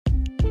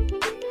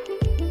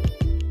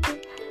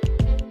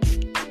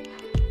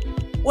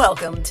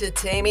Welcome to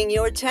Taming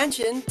Your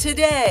Tension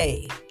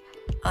today.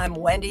 I'm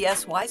Wendy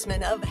S.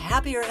 Wiseman of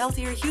Happier,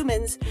 Healthier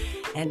Humans,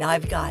 and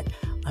I've got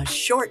a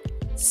short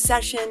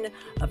session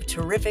of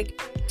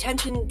terrific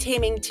tension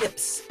taming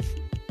tips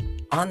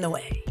on the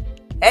way.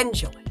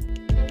 Enjoy.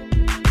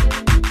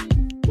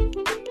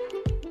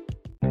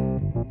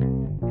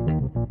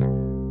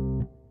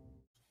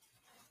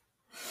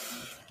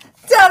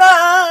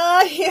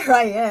 Ta-da! Here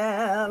I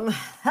am.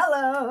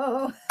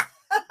 Hello.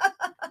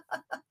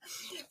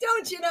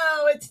 Don't you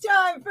know it's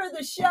time for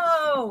the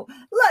show?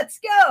 Let's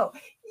go.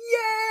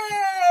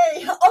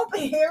 Yay! Oh,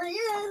 here he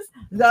is,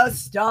 the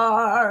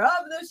star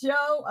of the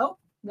show. Oh,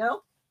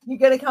 no, you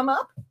gonna come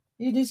up?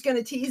 You're just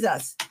gonna tease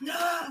us.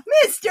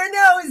 Mr.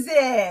 Knows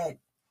It,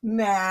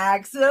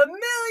 Maximilian,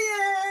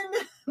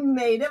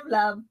 made of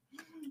love,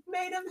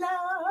 made of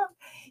love.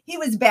 He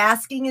was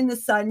basking in the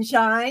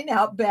sunshine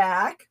out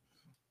back,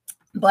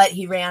 but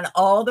he ran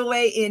all the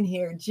way in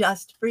here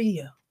just for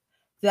you.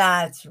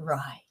 That's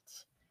right.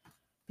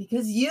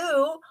 Because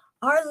you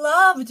are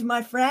loved,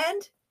 my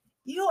friend.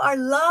 You are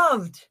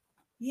loved.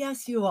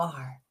 Yes, you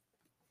are.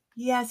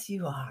 Yes,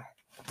 you are.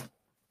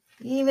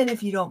 Even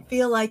if you don't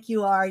feel like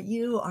you are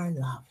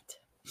loved.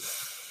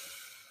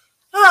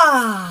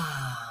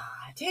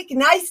 Take a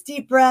nice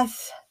deep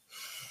breath.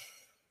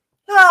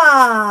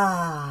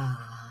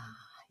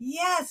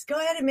 Yes, go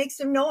ahead and make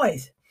some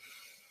noise.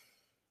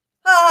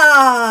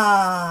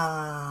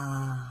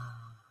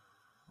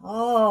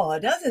 Oh,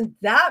 doesn't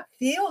that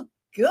feel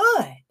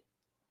good?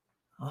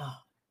 Oh,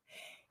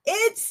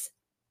 it's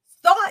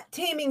Thought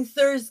Taming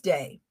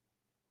Thursday.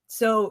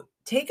 So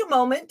take a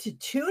moment to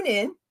tune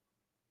in,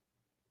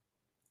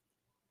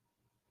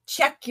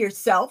 check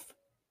yourself,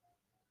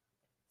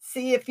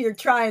 see if you're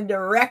trying to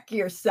wreck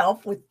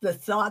yourself with the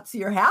thoughts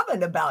you're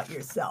having about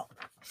yourself.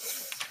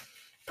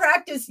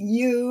 Practice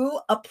you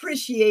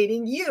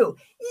appreciating you.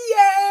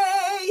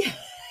 Yay!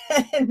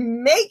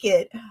 And make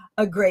it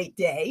a great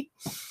day.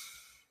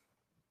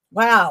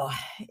 Wow,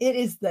 it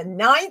is the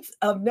 9th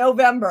of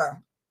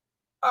November.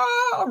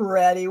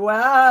 Already,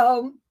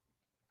 wow.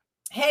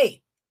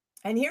 Hey,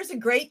 and here's a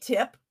great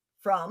tip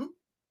from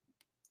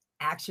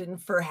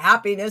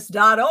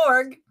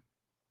actionforhappiness.org,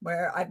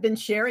 where I've been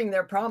sharing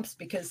their prompts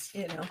because,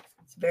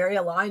 it's very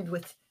aligned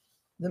with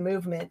the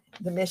movement,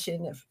 the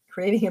mission of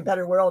creating a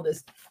better world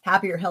as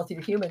happier, healthier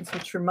humans,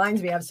 which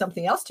reminds me I have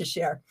something else to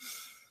share.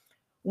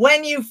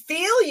 When you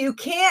feel you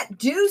can't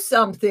do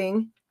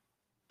something,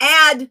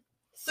 add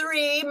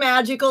 3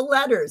 magical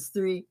letters.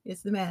 3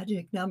 is the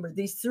magic number.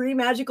 These 3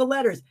 magical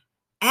letters.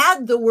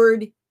 Add the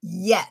word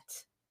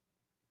yet.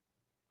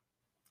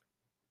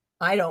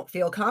 I don't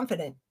feel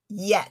confident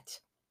yet.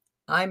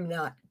 I'm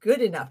not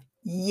good enough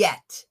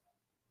yet.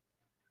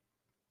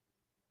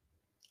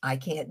 I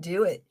can't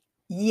do it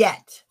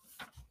yet.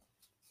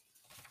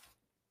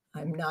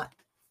 I'm not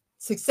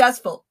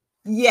successful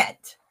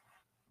yet.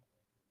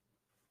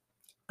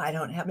 I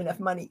don't have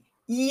enough money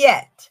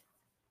yet.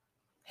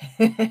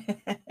 I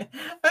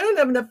don't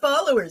have enough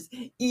followers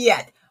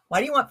yet. Why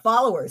do you want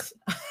followers?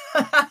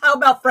 How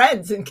about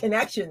friends and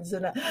connections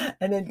and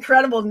an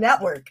incredible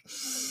network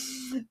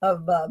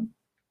of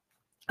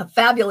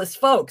fabulous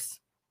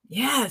folks?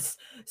 Yes.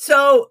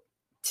 So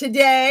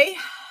today,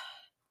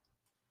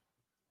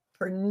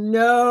 for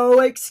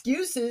no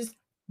excuses,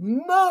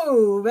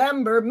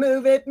 Movember,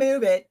 move it,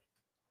 move it.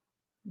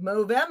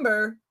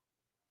 Movember,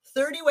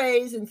 30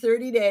 ways in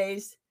 30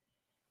 days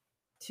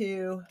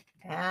to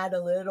add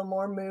a little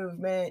more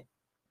movement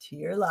to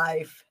your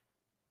life.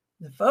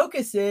 The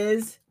focus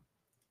is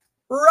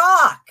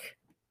rock.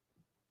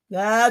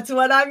 That's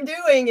what I'm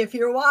doing. If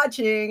you're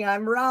watching,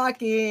 I'm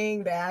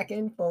rocking back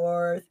and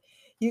forth.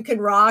 You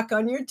can rock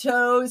on your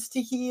toes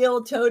to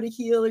heel, toe to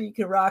heel, or you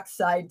can rock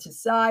side to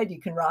side.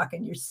 You can rock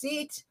in your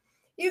seat.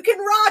 You can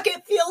rock.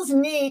 It feels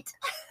neat.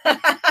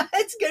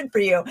 It's good for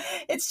you.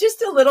 It's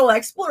just a little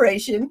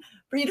exploration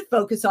for you to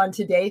focus on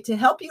today to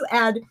help you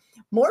add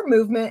more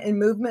movement and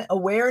movement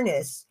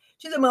awareness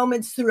to the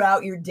moments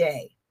throughout your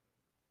day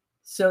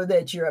so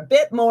that you're a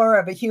bit more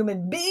of a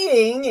human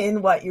being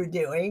in what you're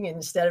doing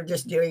instead of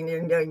just doing,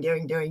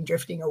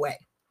 drifting away.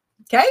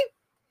 Okay?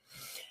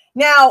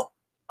 Now,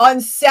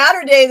 on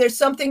Saturday, there's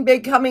something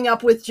big coming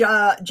up with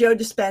Joe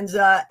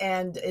Dispenza,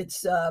 and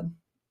it's a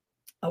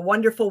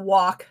wonderful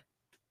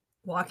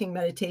walking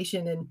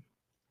meditation, and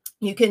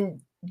you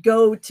can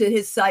go to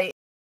his site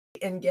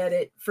and get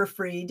it for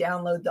free,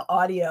 download the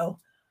audio.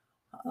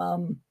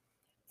 And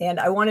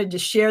I wanted to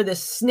share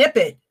this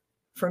snippet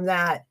from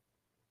that,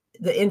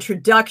 the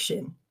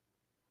introduction.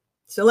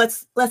 So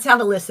let's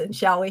have a listen,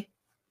 shall we?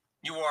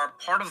 You are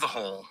part of the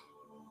whole.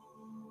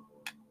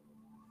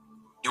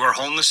 You are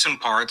wholeness in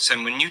parts,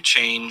 and when you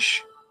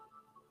change,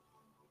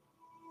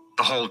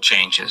 the whole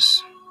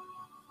changes.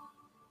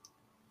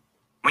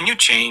 When you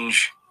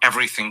change,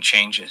 everything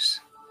changes.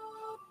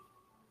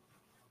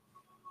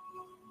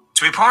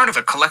 To be part of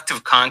a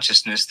collective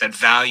consciousness that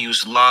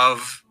values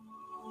love,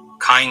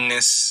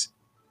 kindness,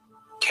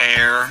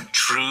 care,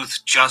 truth,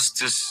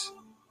 justice,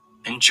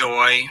 and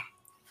joy,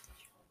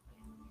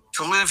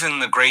 To live in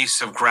the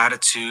grace of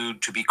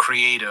gratitude, to be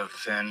creative,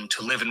 and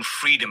to live in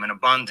freedom and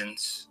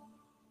abundance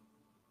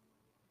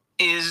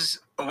is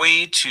a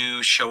way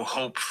to show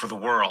hope for the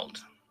world.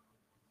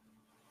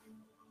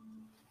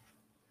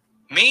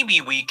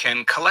 Maybe we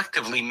can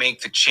collectively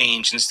make the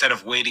change instead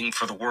of waiting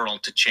for the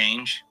world to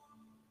change.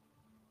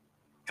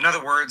 In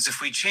other words,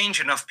 if we change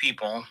enough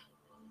people,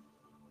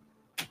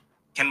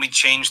 can we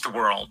change the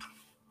world?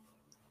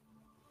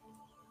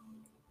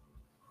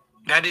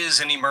 That is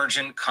an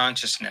emergent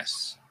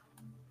consciousness.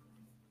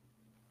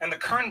 And the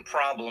current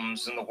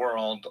problems in the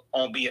world,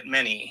 albeit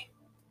many,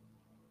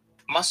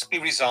 must be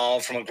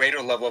resolved from a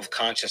greater level of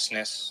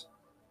consciousness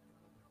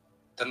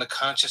than the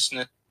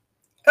consciousness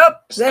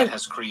that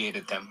has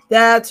created them.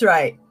 That's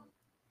right.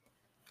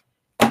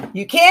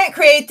 You can't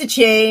create the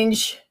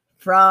change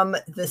from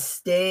the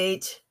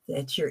state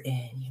that you're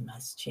in. You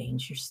must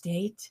change your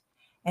state.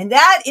 And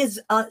that is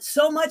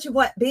so much of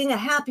what being a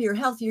happier,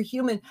 healthier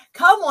human,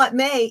 come what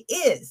may,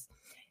 is.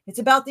 It's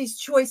about these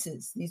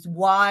choices, these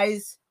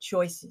wise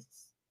choices.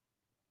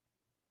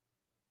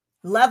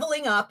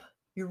 Leveling up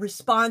your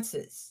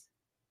responses,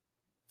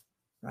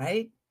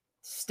 right?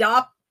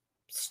 Stop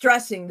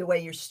stressing the way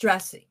you're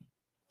stressing.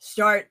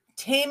 Start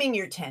taming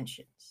your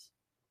tensions.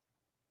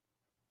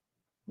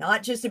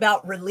 Not just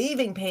about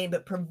relieving pain,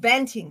 but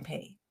preventing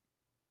pain.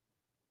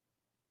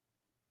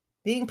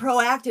 Being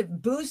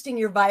proactive, boosting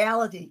your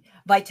vitality,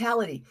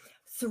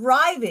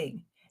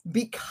 thriving,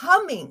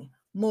 becoming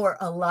more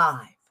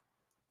alive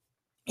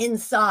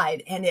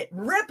inside, and it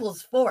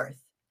ripples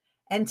forth.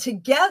 And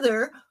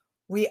together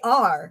we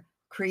are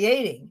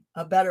creating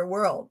a better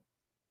world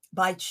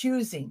by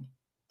choosing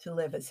to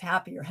live as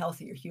happier,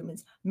 healthier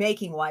humans,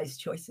 making wise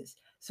choices.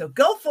 So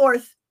go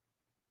forth,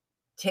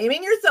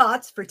 taming your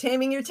thoughts for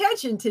taming your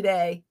tension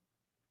today.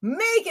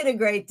 Make it a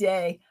great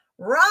day.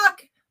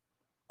 Rock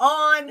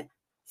on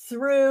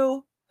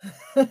through.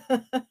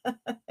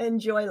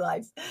 Enjoy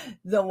life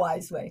the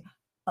wise way.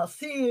 I'll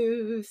see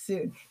you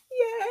soon.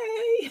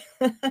 Yay!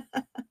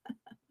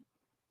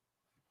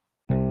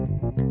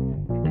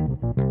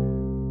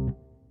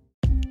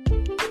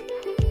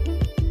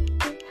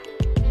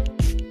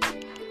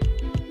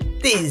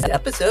 These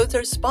episodes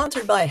are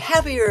sponsored by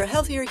Happier,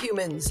 Healthier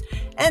Humans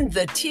and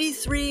the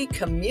T3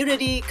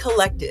 Community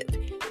Collective,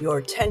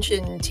 your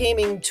tension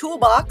taming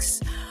toolbox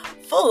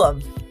full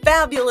of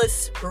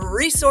fabulous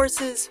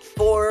resources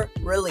for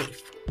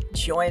relief.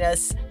 Join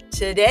us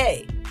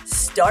today.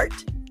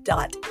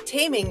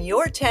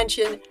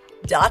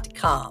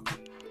 Start.tamingyourtension.com.